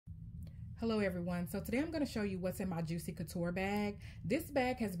Hello everyone. So today I'm going to show you what's in my Juicy Couture bag. This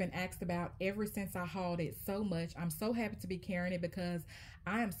bag has been asked about ever since I hauled it so much. I'm so happy to be carrying it because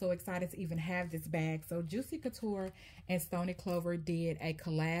I am so excited to even have this bag. So Juicy Couture and Stoney Clover did a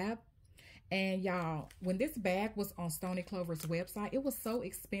collab. And y'all, when this bag was on Stoney Clover's website, it was so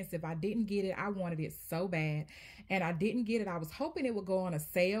expensive. I didn't get it. I wanted it so bad. And I didn't get it. I was hoping it would go on a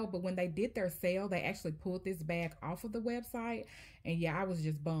sale. But when they did their sale, they actually pulled this bag off of the website. And yeah, I was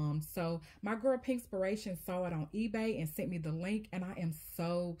just bummed. So my girl Pinkspiration saw it on eBay and sent me the link. And I am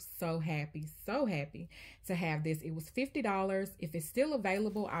so happy to have this. It was $50. If it's still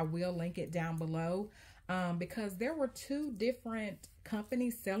available, I will link it down below. Because there were two different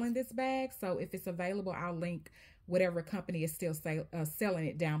companies selling this bag. So if it's available, I'll link whatever company is still selling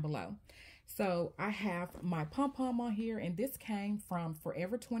it down below. So I have my pom-pom on here, and this came from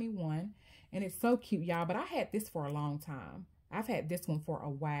Forever 21, and it's so cute, y'all. But I had this for a long time. I've had this one for a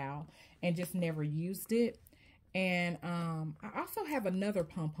while and just never used it. And I also have another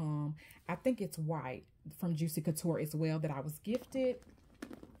pom-pom. I think it's white from Juicy Couture as well that I was gifted.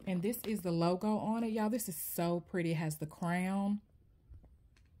 And this is the logo on it, y'all. This is so pretty. It has the crown.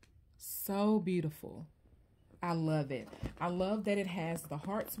 So beautiful. I love it. I love that it has the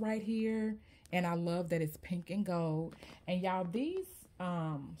hearts right here. And I love that it's pink and gold. And y'all, these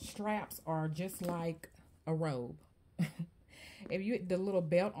straps are just like a robe. The little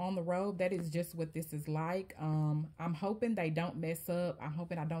belt on the robe, that is just what this is like. I'm hoping they don't mess up. I'm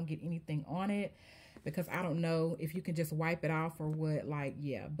hoping I don't get anything on it, because I don't know if you can just wipe it off or what. Like,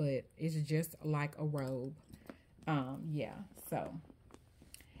 yeah, but it's just like a robe. Yeah, so.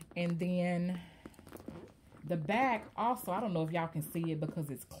 And then the back also, I don't know if y'all can see it because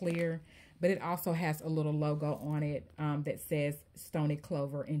it's clear, but it also has a little logo on it that says Stoney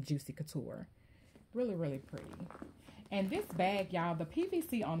Clover and Juicy Couture. Really pretty. And this bag, y'all, the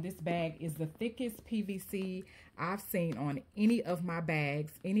PVC on this bag is the thickest PVC I've seen on any of my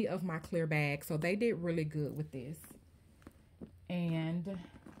bags, any of my clear bags. So they did really good with this. And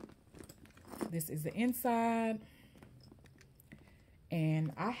this is the inside.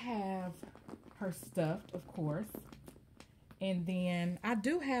 And I have her stuffed, of course. And then I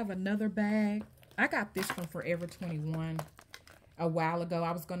do have another bag. I got this from Forever 21 a while ago.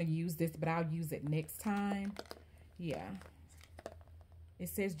 I was going to use this, but I'll use it next time. Yeah, it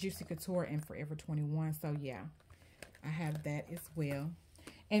says Juicy Couture and Forever 21. So yeah, I have that as well.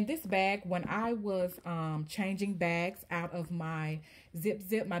 And this bag, when I was changing bags out of my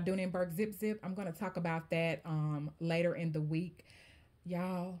my Dunenberg Zip, I'm going to talk about that later in the week.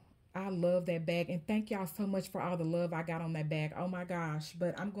 Y'all, I love that bag, and thank y'all so much for all the love I got on that bag. Oh my gosh.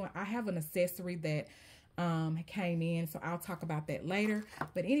 But I have an accessory that came in, so I'll talk about that later.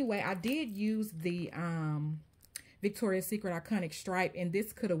 But anyway, I did use the Victoria's Secret Iconic Stripe, and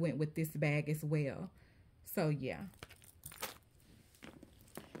this could have went with this bag as well. So yeah.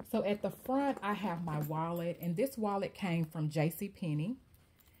 So at the front, I have my wallet, and this wallet came from JCPenney,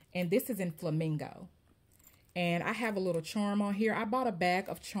 and this is in Flamingo. And I have a little charm on here. I bought a bag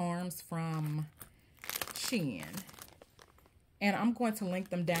of charms from Shein, and I'm going to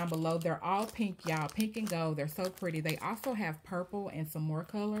link them down below. They're all pink, y'all, pink and gold. They're so pretty. They also have purple and some more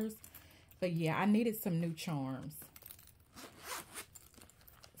colors. But yeah, I needed some new charms.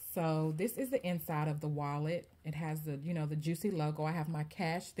 So this is the inside of the wallet. It has the, you know, the Juicy logo. I have my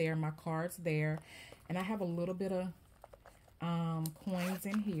cash there, my cards there, and I have a little bit of coins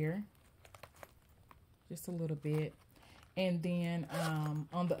in here. Just a little bit. And then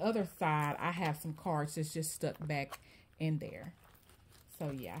on the other side, I have some cards that's just stuck back in there.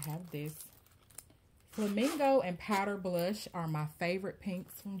 So yeah, I have this. Flamingo and Powder Blush are my favorite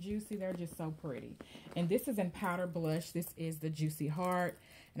pinks from Juicy. They're just so pretty. And this is in Powder Blush. This is the Juicy Heart.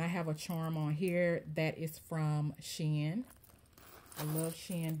 And I have a charm on here that is from Shein. I love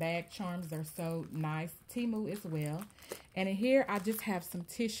Shein bag charms. They're so nice. Temu as well. And in here, I just have some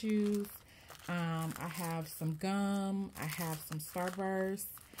tissues. I have some gum. I have some Starburst.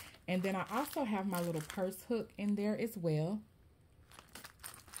 And then I also have my little purse hook in there as well.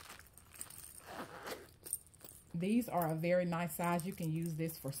 These are a very nice size. You can use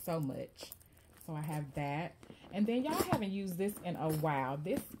this for so much. So I have that. And then y'all haven't used this in a while.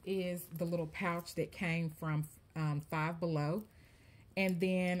 This is the little pouch that came from Five Below. And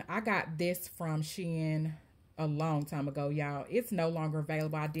then I got this from Shein a long time ago, y'all. It's no longer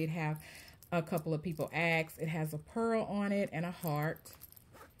available. I did have a couple of people ask. It has a pearl on it and a heart.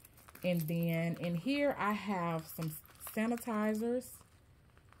 And then in here I have some sanitizers.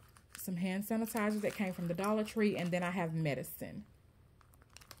 Some hand sanitizers that came from the Dollar Tree, and then I have medicine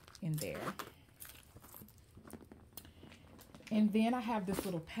in there. And then I have this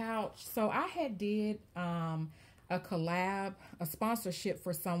little pouch. So I had did a collab, a sponsorship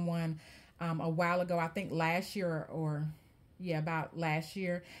for someone a while ago. I think last year or yeah, about last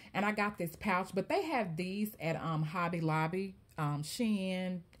year. And I got this pouch. But they have these at Hobby Lobby,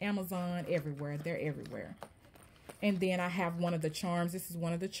 Shein, Amazon, everywhere. They're everywhere. And then I have one of the charms. This is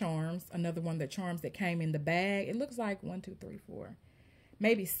one of the charms. Another one of the charms that came in the bag. It looks like 1, 2, 3, 4.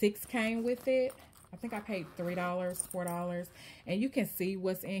 Maybe 6 came with it. I think I paid $3, $4. And you can see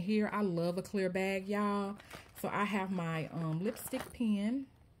what's in here. I love a clear bag, y'all. So I have my lipstick pen.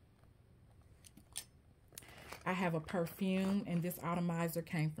 I have a perfume. And this atomizer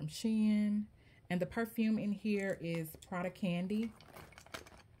came from Shein. And the perfume in here is Prada Candy.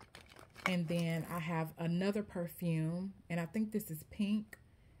 And then I have another perfume. And I think this is pink.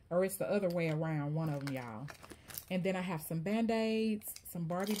 Or it's the other way around. One of them, y'all. And then I have some Band-Aids. Some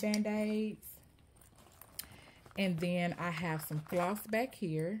Barbie Band-Aids. And then I have some floss back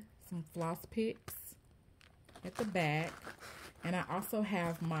here. Some floss picks at the back. And I also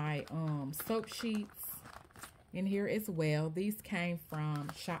have my soap sheets in here as well. These came from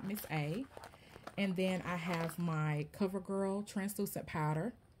Shop Miss A. And then I have my CoverGirl translucent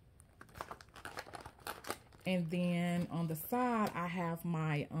powder. And then on the side, I have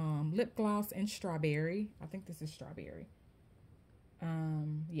my lip gloss in strawberry. I think this is strawberry.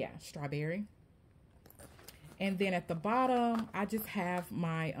 Yeah, strawberry. And then at the bottom, I just have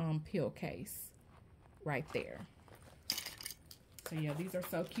my pill case right there. So yeah, these are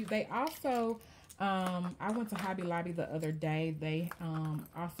so cute. They also, I went to Hobby Lobby the other day. They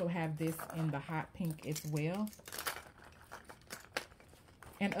also have this in the hot pink as well.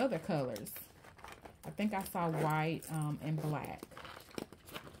 And other colors. I think I saw white and black.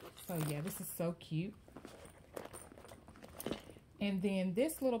 So yeah, this is so cute. And then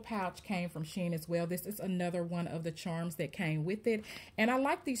this little pouch came from Shein as well. This is another one of the charms that came with it. And I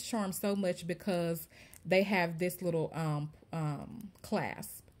like these charms so much because they have this little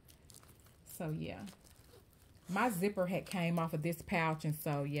clasp. So yeah. My zipper had came off of this pouch, and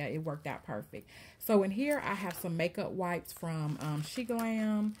so yeah, it worked out perfect. So in here I have some makeup wipes from She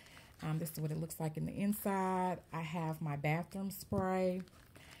Glam. This is what it looks like in the inside. I have my bathroom spray.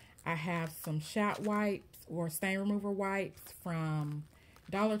 I have some shot wipes or stain remover wipes from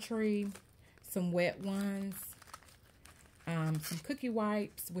Dollar Tree. Some wet ones. Some cookie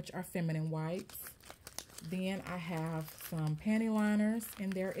wipes, which are feminine wipes. Then I have some panty liners in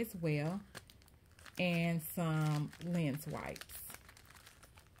there as well. And some lens wipes.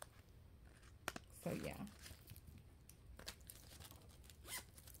 So yeah.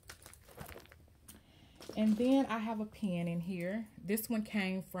 And then I have a pen in here. This one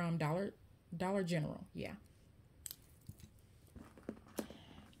came from Dollar General. Yeah.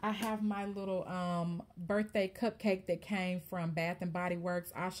 I have my little birthday cupcake that came from Bath and Body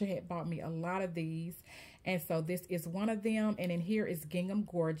Works. Asha had bought me a lot of these. And so this is one of them. And in here is Gingham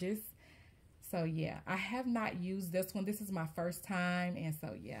Gorgeous. So yeah, I have not used this one. This is my first time. And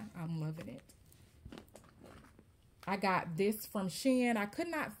so yeah, I'm loving it. I got this from Shein. I could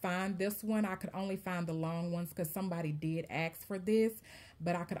not find this one. I could only find the long ones because somebody did ask for this,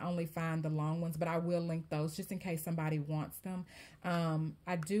 but I could only find the long ones. But I will link those just in case somebody wants them.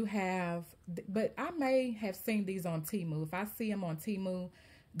 I do have, but I may have seen these on Temu. If I see them on Temu,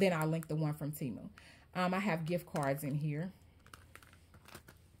 then I'll link the one from Temu. I have gift cards in here.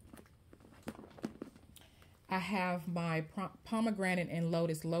 I have my pomegranate and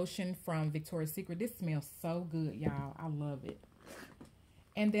lotus lotion from Victoria's Secret. This smells so good, y'all. I love it.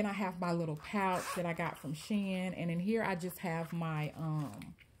 And then I have my little pouch that I got from Shein. And in here, I just have my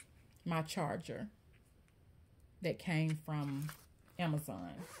my charger that came from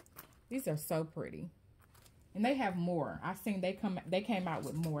Amazon. These are so pretty. And they have more. I've seen they came out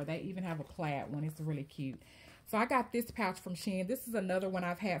with more. They even have a plaid one. It's really cute. So I got this pouch from Shein. This is another one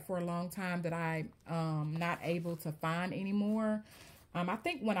I've had for a long time that I'm not able to find anymore. I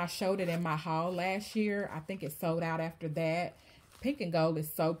think when I showed it in my haul last year, I think it sold out after that. Pink and gold is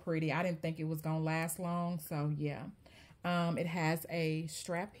so pretty. I didn't think it was going to last long. So yeah. It has a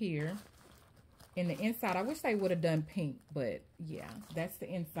strap here. In the inside, I wish they would have done pink, but yeah, that's the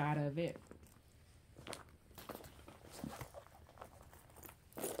inside of it.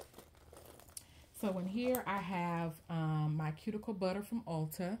 So in here, I have my cuticle butter from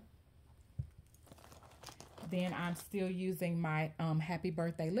Ulta. Then I'm still using my Happy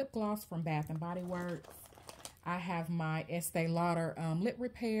Birthday lip gloss from Bath and Body Works. I have my Estee Lauder lip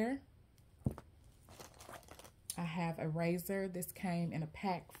repair. I have a razor. This came in a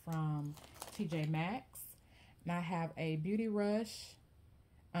pack from TJ Maxx. And I have a Beauty Rush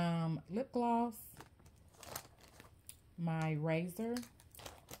lip gloss. my razor.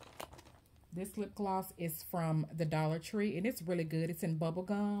 This lip gloss is from the Dollar Tree, and it's really good. It's in bubble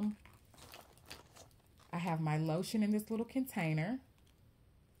gum. I have my lotion in this little container.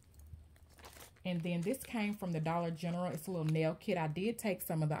 And then this came from the Dollar General. It's a little nail kit. I did take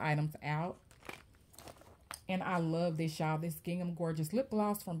some of the items out. And I love this, y'all. This Gingham Gorgeous lip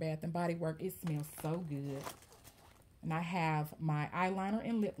gloss from Bath & Body Works. It smells so good. And I have my eyeliner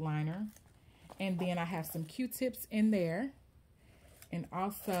and lip liner. And then I have some Q-tips in there. And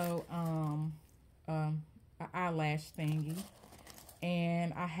also an eyelash thingy.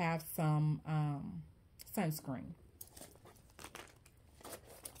 And I have some sunscreen.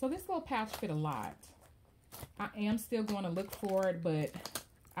 So this little pouch fit a lot. I am still going to look for it, but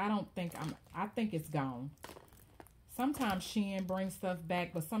I think it's gone. Sometimes Shein brings stuff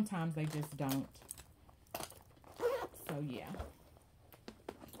back, but sometimes they just don't. So yeah.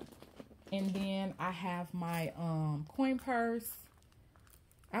 And then I have my coin purse.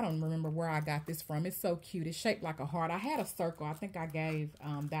 I don't remember where I got this from. It's so cute. It's shaped like a heart. I had a circle. I think I gave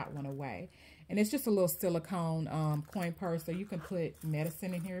that one away. And it's just a little silicone coin purse, so you can put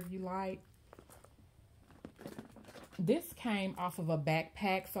medicine in here if you like. This came off of a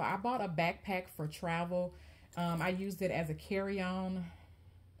backpack. So I bought a backpack for travel. I used it as a carry-on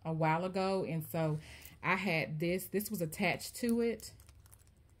a while ago. And so I had this. This was attached to it.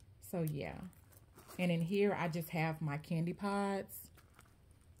 So yeah. And in here, I just have my candy pods.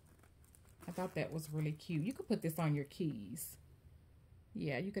 I thought that was really cute. You could put this on your keys.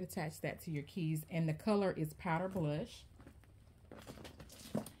 Yeah, you could attach that to your keys. And the color is powder blush.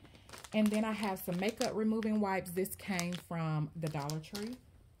 And then I have some makeup removing wipes. This came from the Dollar Tree.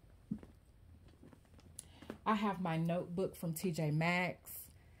 I have my notebook from TJ Maxx.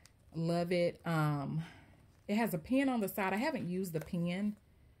 Love it. It has a pen on the side. I haven't used the pen,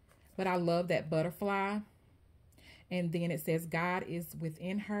 but I love that butterfly. And then it says, God is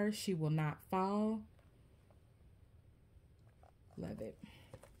within her. She will not fall. Love it.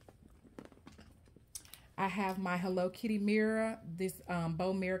 I have my Hello Kitty mirror. This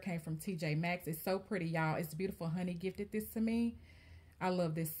bow mirror came from TJ Maxx. It's so pretty, y'all. It's beautiful. Honey gifted this to me. I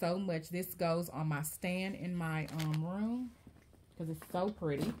love this so much. This goes on my stand in my room because it's so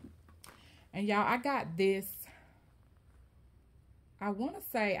pretty. And y'all, I got this. I want to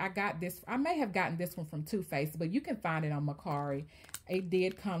say I got this. I may have gotten this one from Too Faced, but you can find it on Mercari. It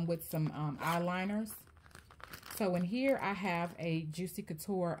did come with some eyeliners. So in here, I have a Juicy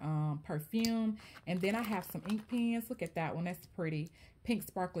Couture perfume. And then I have some ink pens. Look at that one. That's pretty. Pink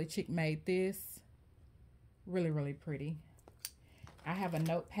Sparkly Chick made this. Really, really pretty. I have a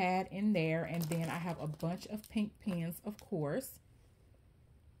notepad in there. And then I have a bunch of pink pens, of course.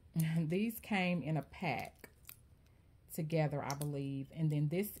 And these came in a pack together, I believe. And then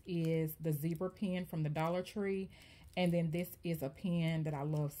this is the zebra pen from the Dollar Tree. And then this is a pen that I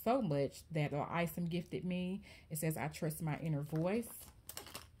love so much that Isom gifted me. It says, I trust my inner voice.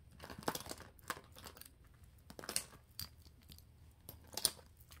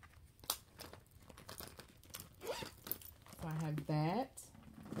 So I have that.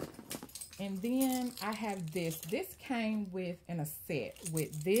 And then I have this. This came in a set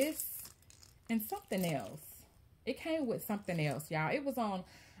with this and something else. It came with something else, y'all. It was on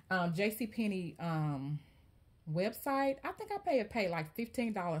JCPenney website. I think I paid like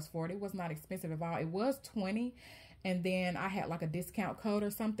 $15 for it. It was not expensive at all. It was $20, and then I had like a discount code or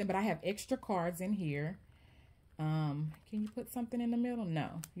something. But I have extra cards in here. Can you put something in the middle?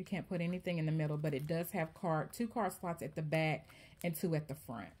 No, you can't put anything in the middle. But it does have two card slots at the back and 2 at the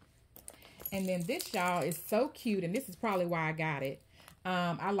front. And then this, y'all, is so cute, and this is probably why I got it.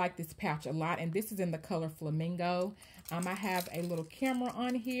 I like this pouch a lot, and this is in the color Flamingo. I have a little camera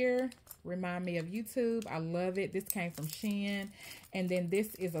on here. Remind me of YouTube. I love it. This came from Shein. And then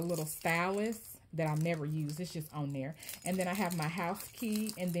this is a little stylus that I never use. It's just on there. And then I have my house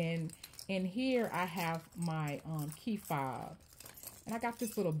key. And then in here, I have my key fob. And I got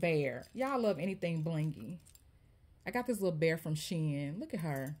this little bear. Y'all love anything blingy. I got this little bear from Shein. Look at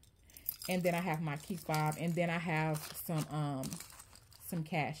her. And then I have my key fob. And then I have some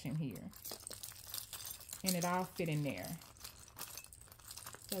cash in here. And it all fit in there.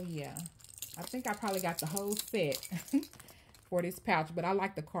 So yeah, I think I probably got the whole set for this pouch, but I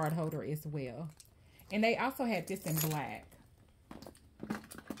like the card holder as well. And they also had this in black.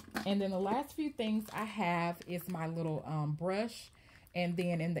 And then the last few things I have is my little brush. And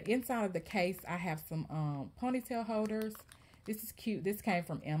then in the inside of the case, I have some ponytail holders. This is cute. This came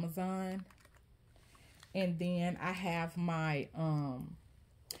from Amazon. And then I have my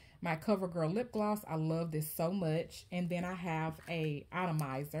my CoverGirl lip gloss. I love this so much. And then I have a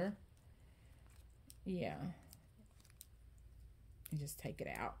atomizer. Yeah. and just take it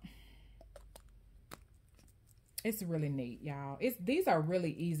out. It's really neat, y'all. These are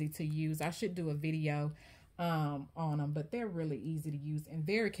really easy to use. I should do a video on them, but they're really easy to use and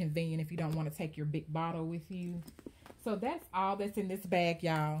very convenient if you don't want to take your big bottle with you. So that's all that's in this bag,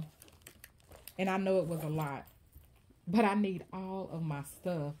 y'all. And I know it was a lot, but I need all of my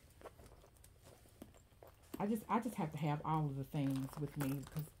stuff. I just have to have all of the things with me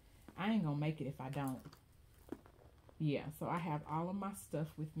because I ain't gonna make it if I don't. Yeah, so I have all of my stuff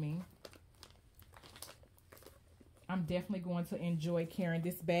with me. I'm definitely going to enjoy carrying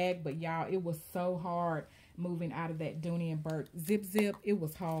this bag, but y'all, it was so hard moving out of that Dooney and Burke zip. It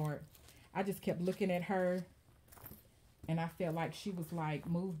was hard. I just kept looking at her, and I felt like she was like,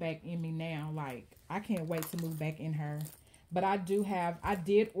 move back in me now. Like, I can't wait to move back in her. But I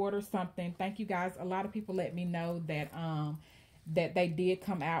did order something. Thank you guys. A lot of people let me know that that they did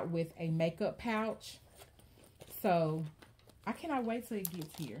come out with a makeup pouch. So I cannot wait till it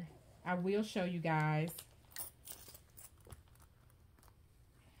gets here. I will show you guys.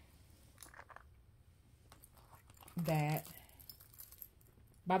 That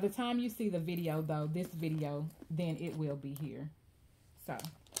by the time you see the video, though, this video, then it will be here. So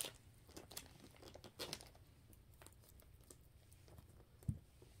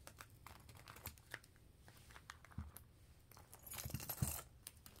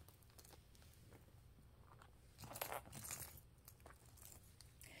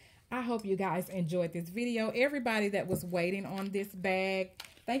I hope you guys enjoyed this video. Everybody that was waiting on this bag,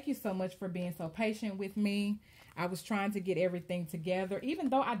 thank you so much for being so patient with me. I was trying to get everything together. Even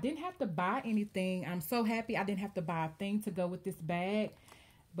though I didn't have to buy anything, I'm so happy I didn't have to buy a thing to go with this bag.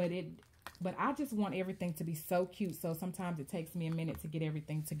 But I just want everything to be so cute. So sometimes it takes me a minute to get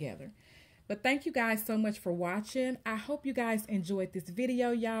everything together. But thank you guys so much for watching. I hope you guys enjoyed this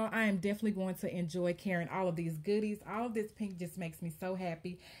video, y'all. I am definitely going to enjoy carrying all of these goodies. All of this pink just makes me so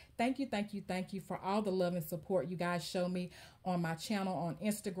happy. Thank you, thank you, thank you for all the love and support you guys show me on my channel, on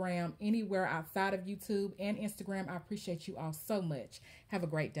Instagram, anywhere outside of YouTube and Instagram. I appreciate you all so much. Have a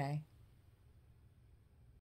great day.